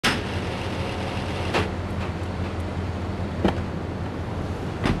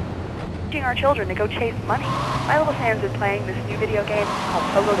teaching our children to go chase money. My little Sam's been playing this new video game called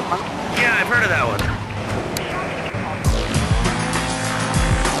Pogo the Monkey. Yeah, I've heard of that one.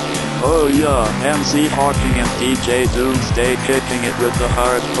 Oh yeah, MC Hawking and DJ Doomsday kicking it with the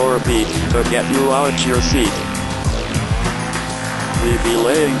hardcore beat to get you out your seat. We be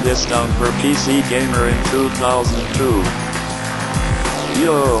laying this down for PC Gamer in 2002.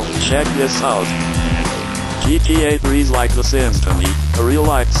 Yo, check this out. GTA 3's like The Sims to me, a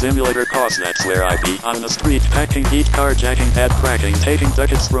real-life simulator cause that's where I be on the street packing heat, carjacking, head cracking, taking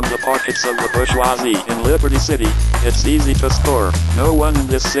tickets from the pockets of the bourgeoisie. In Liberty City, it's easy to score. No one in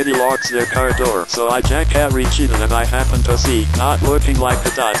this city locks their car door, so I jack every cheetah that I happen to see. Not looking like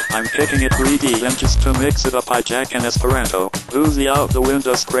a dot, I'm kicking it 3D, and just to mix it up I jack an Esperanto. Uzi out the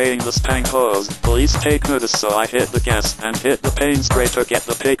window spraying the spank hose. Police take notice, so I hit the gas and hit the paint spray to get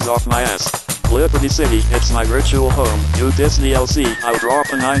the pigs off my ass. Liberty City, it's my virtual home. You Disney LC, I'll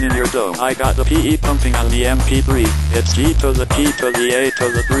drop a 9 in your dome. I got the PE pumping on the MP3. It's G to the T to the A to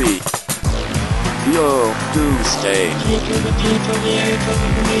the 3. Yo, Doomsday.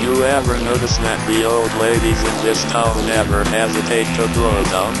 You ever notice that the old ladies in this town never hesitate to blow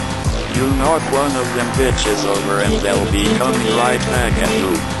down? You knock one of them bitches over and they'll be coming right back at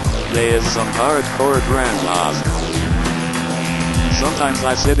you. They is some hardcore grandmas. Sometimes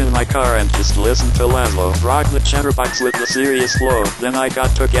I sit in my car and just listen to Laszlo rock the chatterbox with the serious flow. Then I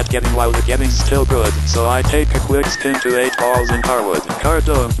got to getting while the getting's still good, so I take a quick spin to 8 balls in Harwood. Car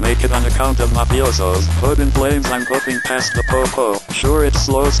don't make it on account of mafiosos. Hood in flames, I'm hoping past the po-po. Sure it's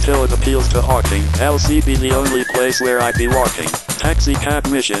slow, still it appeals to Hawking. LC be the only place where I be walking. Taxi cab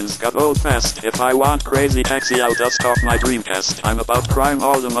missions got old fast. If I want crazy taxi, I'll dust off my Dreamcast. I'm about crime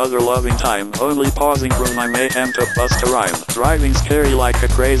all the mother loving time, only pausing from my mayhem to bust a rhyme. Driving scary like a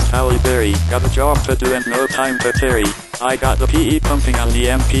crazed Halle Berry. Got a job to do and no time to tarry. I got the PE pumping on the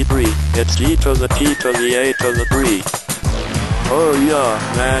MP3. It's G to the T to the A to the 3. Oh yeah,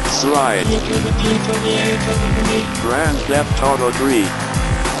 that's right. Grand Theft Auto 3.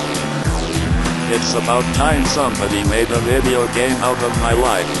 It's about time somebody made a video game out of my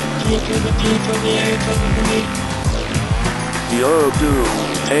life. Yo Doom,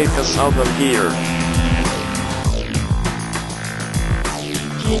 take us out of here.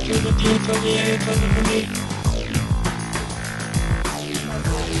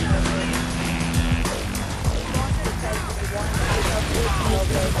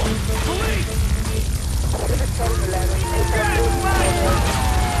 Police!